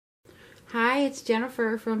Hi, it's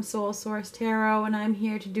Jennifer from Soul Source Tarot, and I'm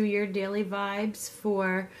here to do your daily vibes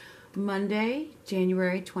for Monday,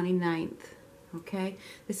 January 29th. Okay,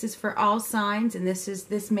 this is for all signs, and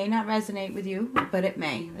this may not resonate with you, but it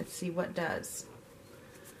may. Let's see what does.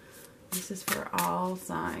 This is for all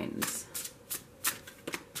signs.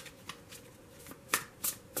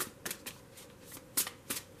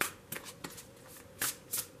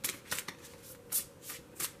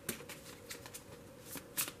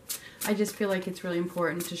 I just feel like it's really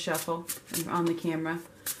important to shuffle on the camera.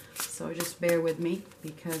 So just bear with me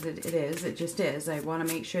because it just is. I want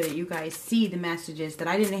to make sure that you guys see the messages, that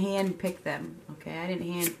I didn't hand pick them. Okay, I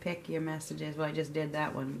didn't hand pick your messages. Well, I just did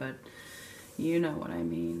that one, but you know what I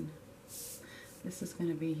mean. This is going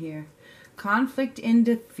to be here. Conflict in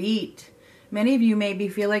defeat. Many of you maybe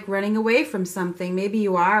feel like running away from something. Maybe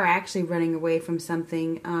you are actually running away from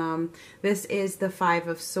something. This is the Five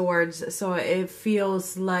of Swords, so it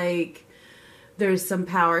feels like there's some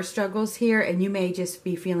power struggles here, and you may just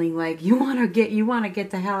be feeling like you want to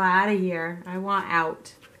get the hell out of here. I want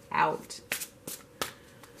out.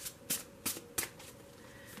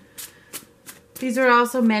 These are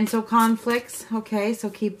also mental conflicts. Okay, so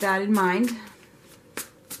keep that in mind.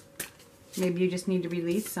 Maybe you just need to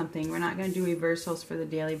release something. We're not going to do reversals for the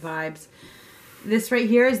daily vibes. This right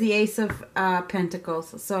here is the Ace of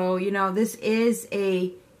Pentacles. So, you know, this is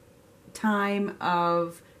a time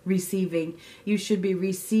of receiving. You should be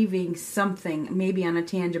receiving something, maybe on a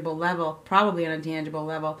tangible level, probably on a tangible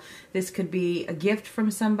level. This could be a gift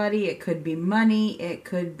from somebody. It could be money. It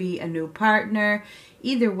could be a new partner.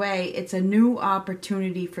 Either way, it's a new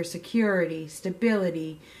opportunity for security,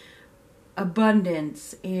 stability,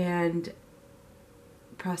 abundance, and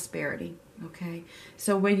prosperity. Okay,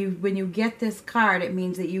 so when you get this card, it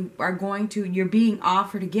means that you're being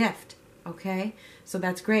offered a gift. Okay, so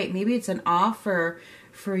that's great. Maybe it's an offer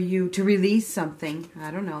for you to release something.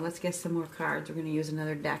 I don't know. Let's get some more cards. We're going to use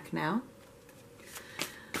another deck now.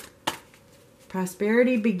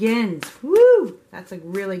 Prosperity begins. Woo! That's a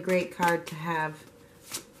really great card to have.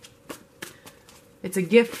 It's a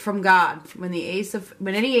gift from God. When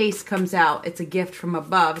any ace comes out, it's a gift from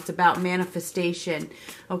above. It's about manifestation.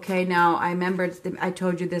 Okay, now I remember I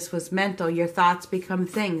told you this was mental. Your thoughts become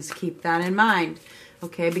things. Keep that in mind.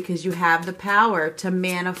 Okay, because you have the power to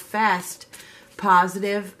manifest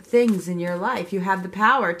positive things in your life. You have the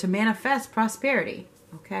power to manifest prosperity.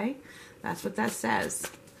 Okay, that's what that says.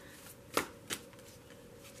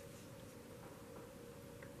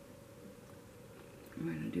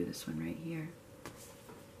 We're going to do this one right here.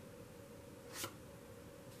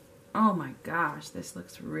 Oh my gosh, this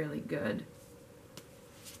looks really good.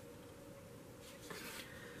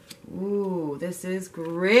 Ooh, this is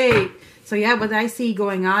great. So yeah, what I see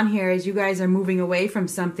going on here is you guys are moving away from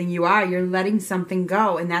something. You're letting something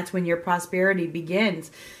go, and that's when your prosperity begins.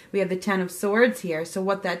 We have the Ten of Swords here. So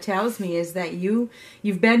what that tells me is that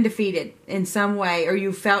you've been defeated in some way, or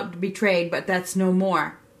you felt betrayed, but that's no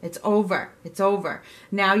more. It's over. It's over.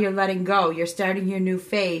 Now you're letting go. You're starting your new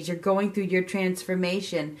phase. You're going through your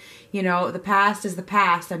transformation. You know, the past is the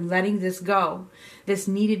past. I'm letting this go. This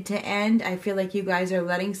needed to end. I feel like you guys are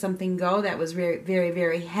letting something go that was very, very,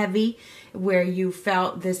 very heavy, where you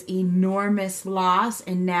felt this enormous loss,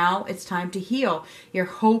 and now it's time to heal. Your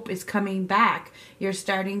hope is coming back. You're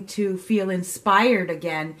starting to feel inspired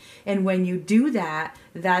again. And when you do that,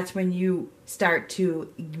 that's when you start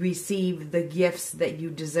to receive the gifts that you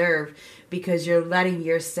deserve, because you're letting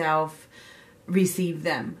yourself receive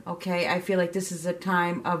them. Okay, I feel like this is a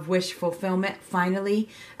time of wish fulfillment finally,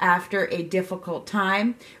 after a difficult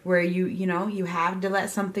time where you have to let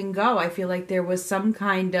something go. I feel like there was some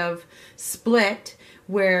kind of split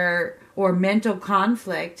or mental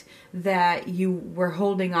conflict that you were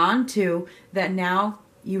holding on to, that now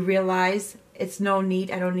you realize it's no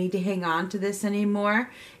need. I don't need to hang on to this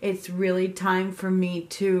anymore. It's really time for me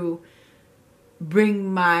to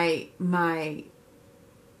bring my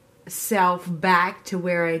self back to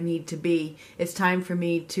where I need to be. It's time for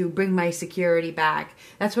me to bring my security back.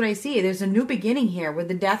 That's what I see. There's a new beginning here with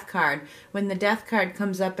the Death card. When the Death card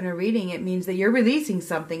comes up in a reading, it means that you're releasing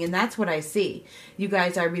something, and that's what I see. You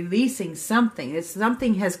guys are releasing something.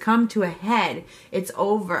 Something has come to a head. It's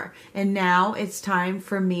over. And now it's time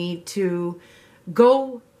for me to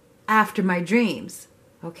go after my dreams.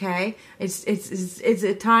 Okay? It's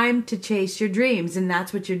a time to chase your dreams, and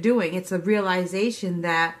that's what you're doing. It's a realization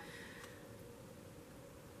that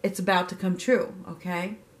it's about to come true.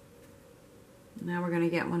 Okay? Now we're going to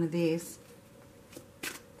get one of these.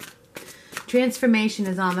 Transformation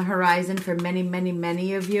is on the horizon for many, many,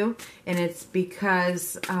 many of you, and it's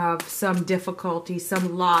because of some difficulty,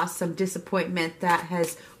 some loss, some disappointment that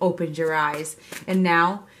has opened your eyes. And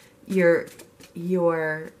now your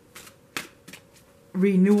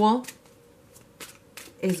renewal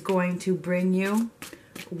is going to bring you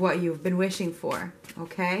what you've been wishing for,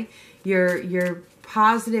 okay? Your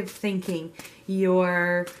positive thinking,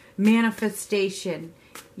 your manifestation,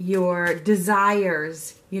 your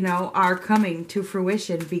desires, are coming to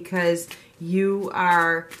fruition because you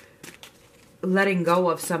are letting go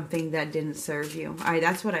of something that didn't serve you.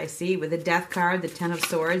 That's what I see with the Death card, the Ten of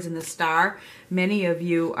Swords, and the Star. Many of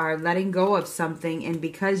you are letting go of something, and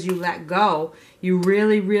because you let go, you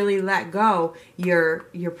really, really let go, your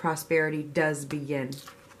prosperity does begin.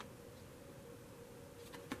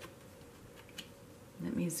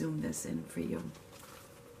 Let me zoom this in for you.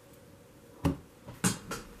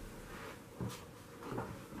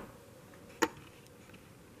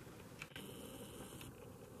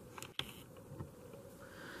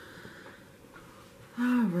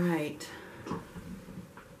 All right.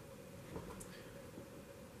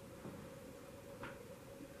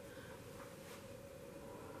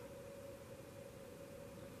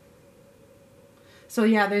 So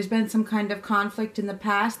yeah, there's been some kind of conflict in the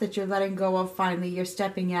past that you're letting go of. Finally, you're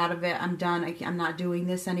stepping out of it. I'm done. I'm not doing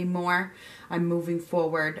this anymore. I'm moving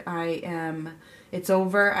forward. It's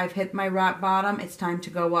over. I've hit my rock bottom. It's time to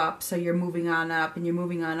go up. So you're moving on up, and you're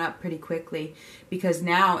moving on up pretty quickly, because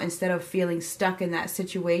now, instead of feeling stuck in that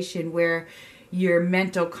situation where your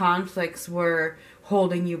mental conflicts were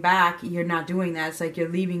holding you back, you're not doing that. It's like you're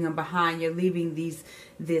leaving them behind. You're leaving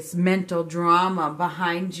this mental drama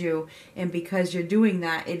behind you, and because you're doing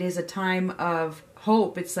that, it is a time of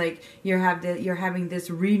hope. It's like you're having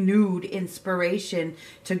this renewed inspiration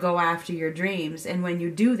to go after your dreams. And when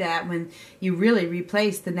you do that, when you really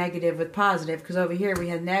replace the negative with positive, because over here we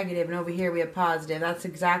have negative and over here we have positive, that's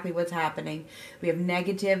exactly what's happening. We have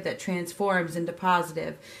negative that transforms into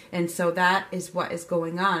positive, and so that is what is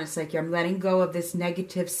going on. It's like I'm letting go of this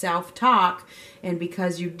negative self-talk, and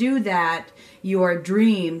because you do that, your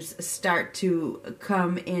dreams start to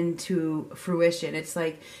come into fruition. It's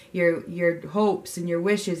like your hopes and your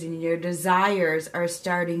wishes and your desires are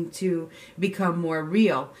starting to become more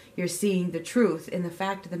real. You're seeing the truth. And the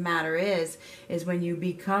fact of the matter is when you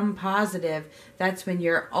become positive, that's when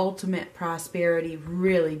your ultimate prosperity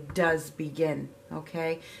really does begin.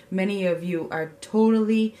 Okay? Many of you are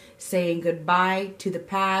totally saying goodbye to the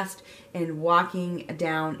past and walking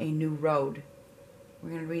down a new road. We're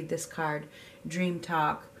going to read this card. Dream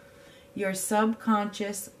Talk. Your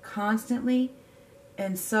subconscious constantly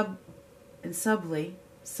and subtly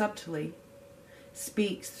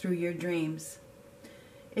speaks through your dreams.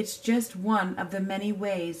 It's just one of the many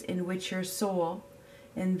ways in which your soul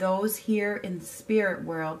and those here in the spirit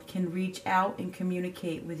world can reach out and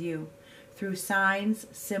communicate with you through signs,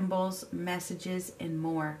 symbols, messages, and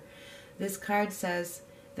more. This card says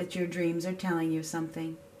that your dreams are telling you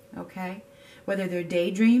something, okay? Whether they're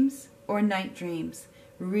daydreams or night dreams,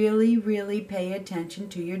 really, really pay attention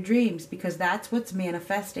to your dreams, because that's what's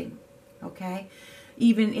manifesting, okay?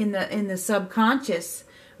 Even in the subconscious,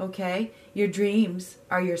 okay? Your dreams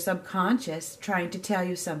are your subconscious trying to tell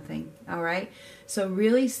you something, all right? So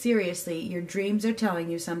really seriously, your dreams are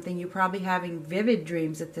telling you something. You're probably having vivid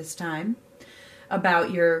dreams at this time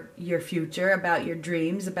about your future, about your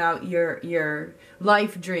dreams, about your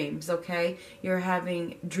life dreams, okay? You're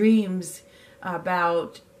having dreams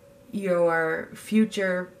about your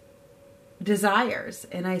future desires,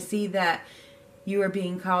 and I see that you are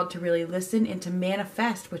being called to really listen and to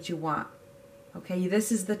manifest what you want. Okay,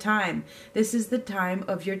 this is the time. This is the time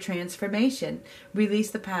of your transformation.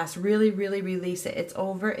 Release the past. Really, really release it. It's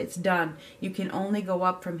over. It's done. You can only go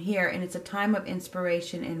up from here, and it's a time of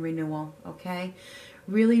inspiration and renewal. Okay?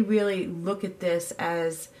 Really, really look at this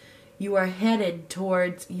as you are headed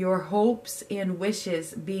towards your hopes and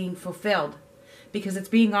wishes being fulfilled, because it's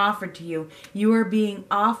being offered to you. You are being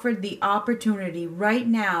offered the opportunity right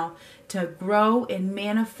now to grow and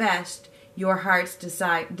manifest your heart's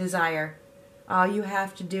desire. All you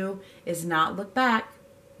have to do is not look back.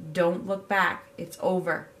 Don't look back. It's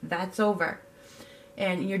over. That's over.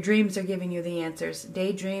 And your dreams are giving you the answers.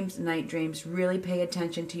 Daydreams, night dreams. Really pay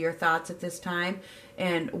attention to your thoughts at this time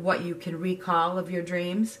and what you can recall of your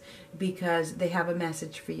dreams, because they have a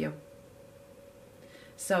message for you.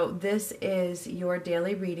 So this is your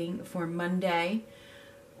daily reading for Monday,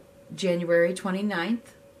 January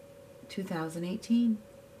 29th, 2018.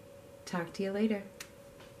 Talk to you later.